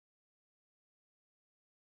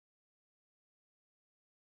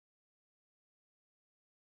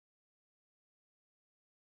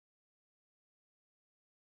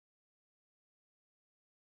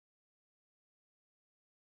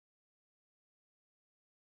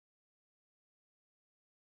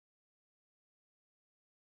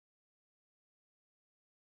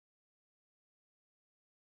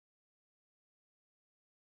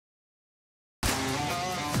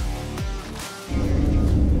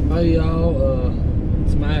Hey y'all,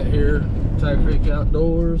 it's Matt here, Tackett Creek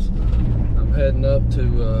Outdoors. I'm heading up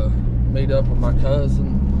to meet up with my cousin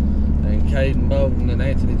and Caden Bowden and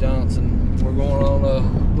Anthony Johnson. We're going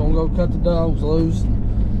on, gonna go cut the dogs loose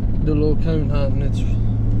and do a little coon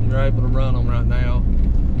hunting. You're able to run them right now.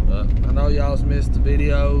 But I know y'all's missed the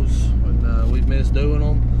videos and we've missed doing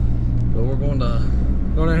them. But we're going to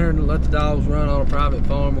go down here and let the dogs run on a private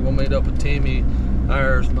farm. We're gonna meet up with Timmy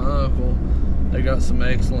Ayers, my uncle. They got some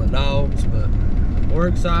excellent dogs, but we're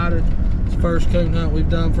excited. It's the first coon hunt we've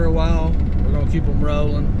done for a while. We're gonna keep them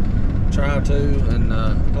rolling, try to, and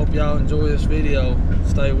hope y'all enjoy this video.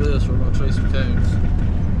 Stay with us, we're gonna tree some coons.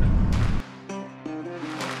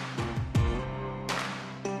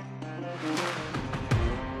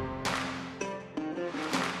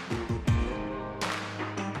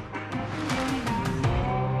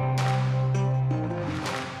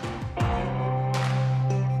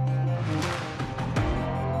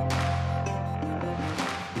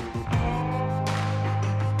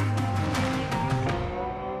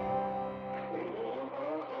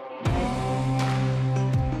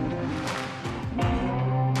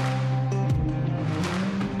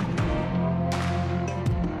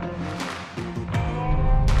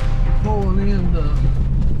 Pulling into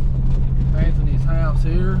Anthony's house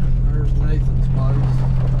here. There's Nathan's place.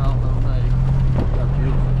 I don't know Nate. Got a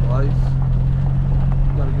beautiful place.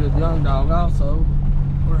 Got a good young dog also.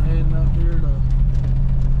 We're heading up here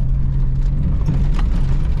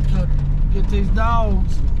to get these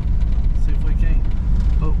dogs. See if we can't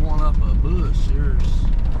put one up a bush. Here's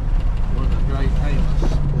where the great Amos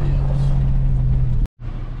lives.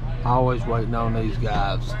 Always waiting on these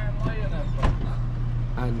guys.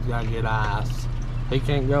 And gotta get ice. He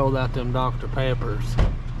can't go without them Dr. Peppers.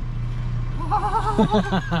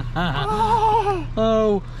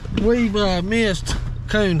 Oh, we've missed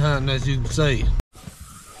coon hunting, as you can see.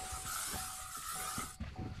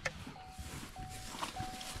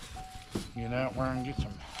 Get out where and get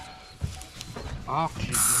some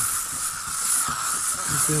oxygen.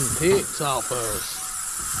 Get them ticks off us.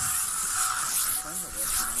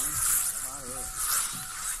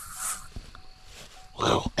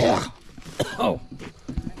 Oh.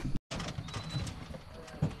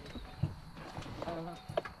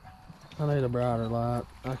 I need a brighter light.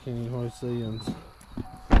 I can't even really see them.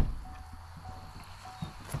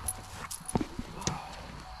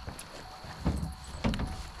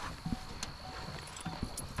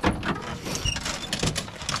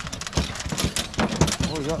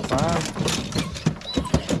 Oh, we got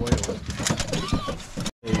 5. Well.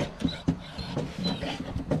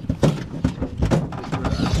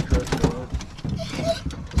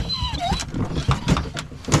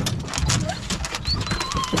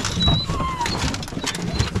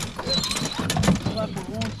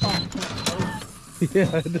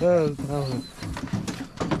 Yeah, it does. They'll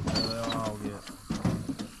all get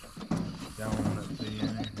going up to you in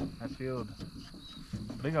there. I feel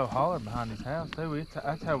big old holler behind his house too.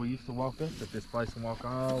 That's how we used to walk up at this place and walk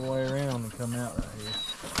all the way around and come out right here.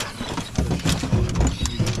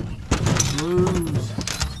 Blues.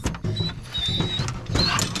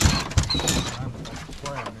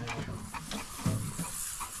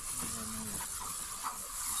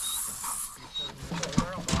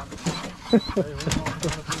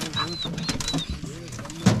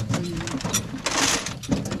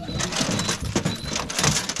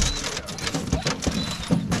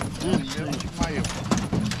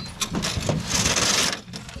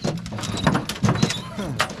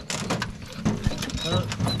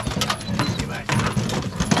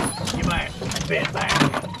 Back.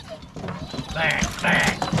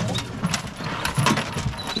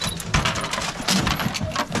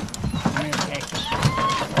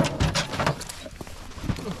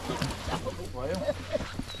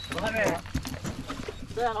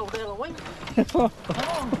 Come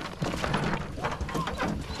on.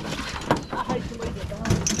 I hate to leave it down.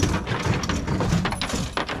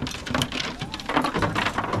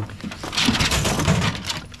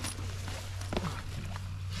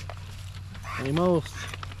 Amos.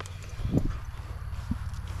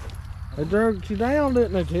 They dragged you down,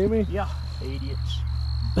 didn't they, Timmy? Yeah, idiots.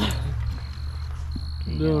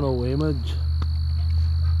 Doing no image.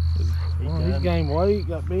 He's gained weight,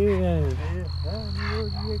 got big. Yeah,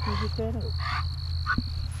 where'd you get that up?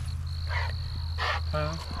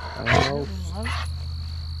 Huh?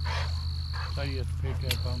 So you have to pick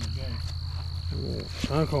up on the game.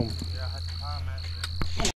 Yeah, I come. Yeah, I had to find that.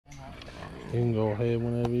 You can go ahead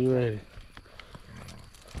whenever you're ready.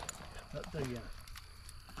 Up to you.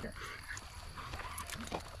 Here.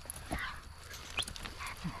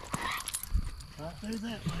 Right through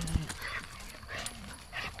that way.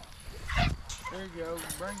 There you go.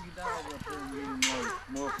 Bring your dog up there and get him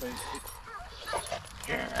more fish.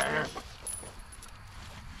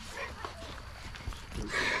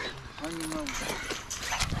 Bring him over.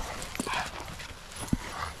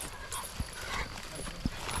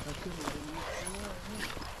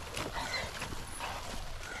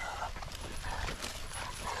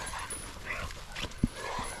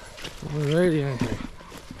 We're ready, ain't we?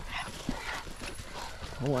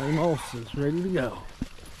 Oh, Amos is ready to go.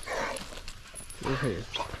 Go ahead.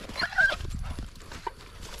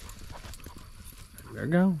 There we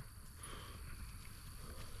go.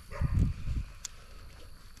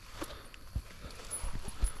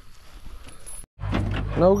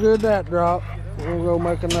 No good that drop. We'll go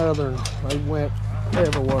make another. They went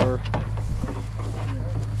everywhere.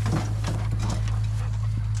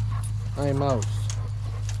 Amos.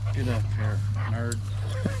 Get up here, nerd.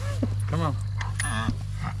 Come on.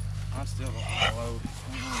 I still don't know.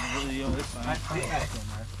 Really on this side.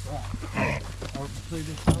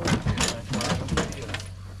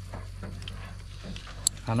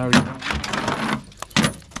 I know you don't.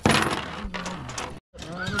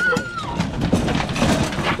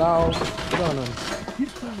 Dog running.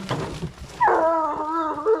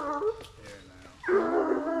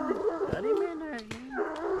 Got him in there.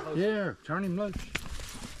 Yeah, turn him loose.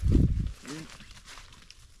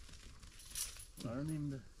 Turn him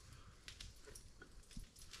to.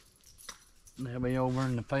 They'll be over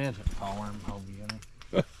in the pheasant farm, hope you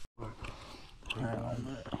know.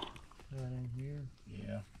 Right in here?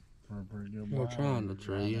 Yeah, for a pretty good We're trying the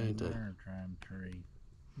tree, ain't they? They're trying the tree.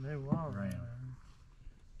 They was Around.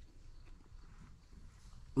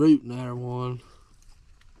 Rooting there one.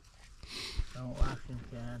 Don't like him,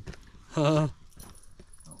 Ken. Huh?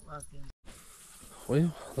 Don't like him.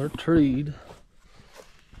 Well, they're treed.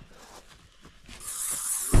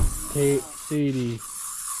 Tackett City.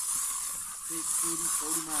 Big city,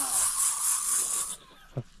 40 miles.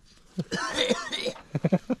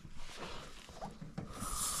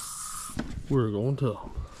 We're going to.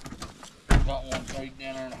 Got one straight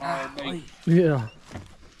down there in Hard Beach. Yeah.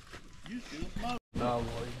 You still smoke. No,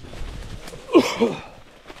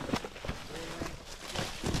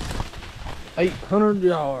 800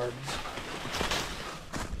 yards.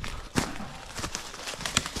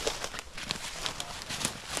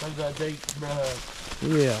 There's that deep brush.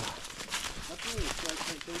 Yeah.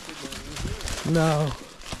 No.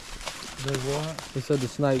 They what? They said the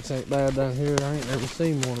snakes ain't bad down here. I ain't never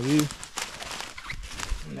seen one of you.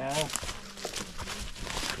 No.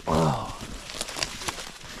 Wow.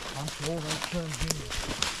 I'm sure they come here.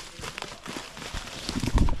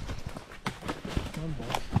 Come on.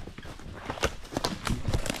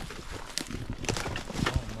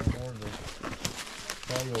 Oh, my Lord.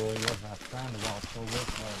 Tell you what, I found it all so this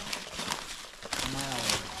way. Now.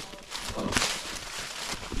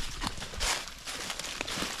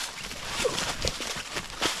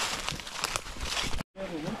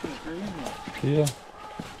 Yeah.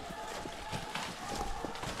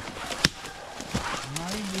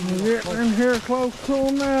 We're getting in here close to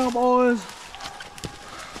them now, boys.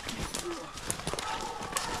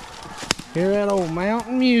 Hear that old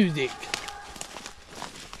mountain music.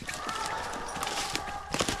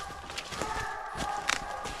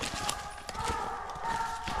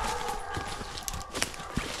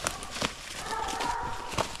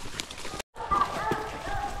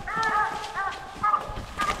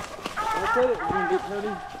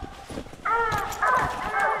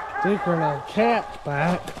 Thicker than a cat's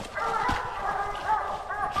back.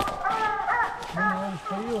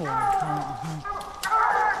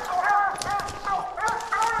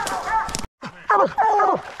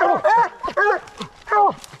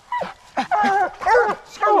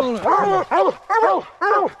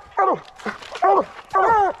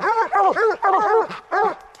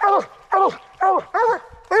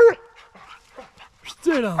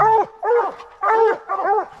 Sit on it.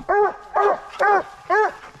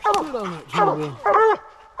 Sit on it, Jimmy.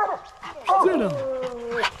 Sit on it.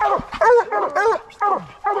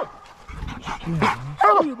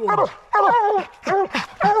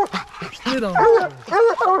 Sit on it.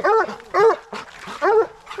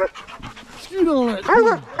 Scoot on it. Sit on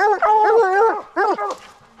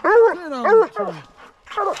it, Jimmy.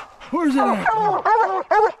 Where's it at?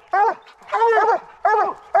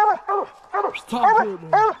 Talk to it,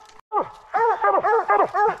 man.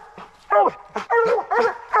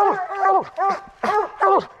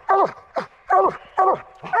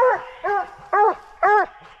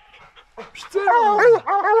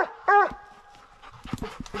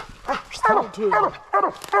 Talk to it.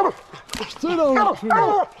 Sit on it, tree.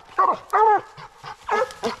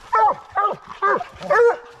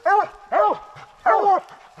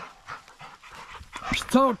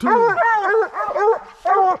 Talk to him.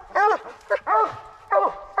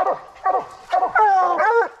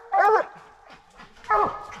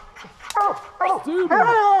 Stupid.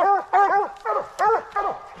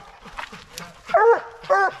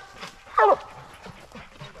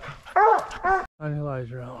 Any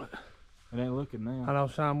laser on it. It ain't looking now. I know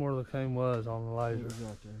Sean where the coon was on the laser. It's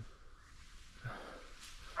right there.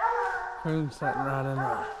 Coon's sitting right in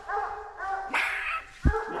there.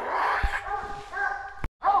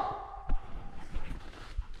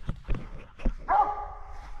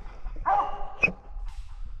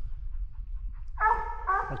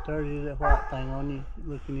 I told you that white thing on you,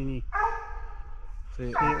 looking in you. See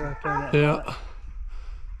it? See it right there? That Yeah. white?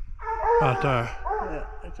 Right there. Yeah,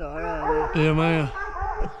 it's alright. Yeah, man.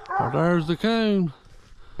 Well, there's the coon.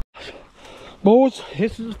 Boys,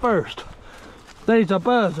 this is the first. There's a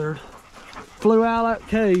buzzard flew out of that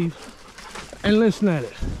cave, and listen at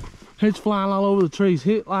it. It's flying all over the trees.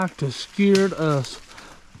 It like to scared us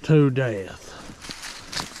to death.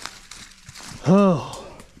 Oh.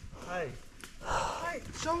 Hey,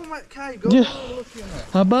 show them that cave. Go Yeah. look in there.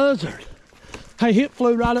 A buzzard. Hey, it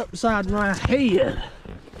flew right up beside my head.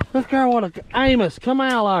 Look there, what a Amos, come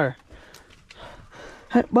out there.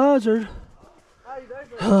 That buzzard.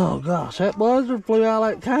 Oh gosh, that buzzard flew out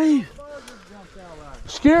of that cave.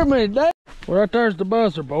 Scared me to death. Well, right there's the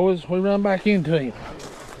buzzard, boys. We run back into him.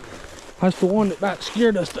 That's the one that about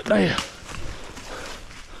scared us to death.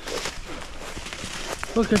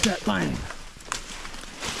 Look at that thing.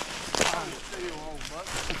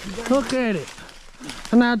 Look at it.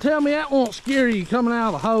 And now tell me that won't scare you coming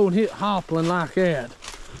out of the hole and hit hoppling like that.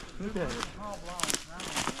 Look at it.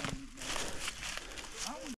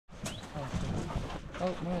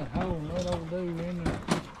 Oh man, hole right over there in there.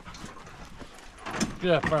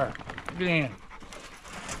 Get up there. Get in.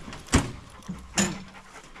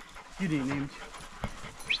 Get in, Amos.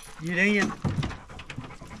 Get in.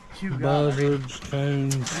 You got it. Buzzards,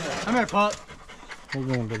 coons. Come here, Pup. We're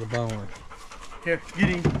going to the barn. Here, get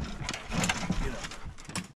in.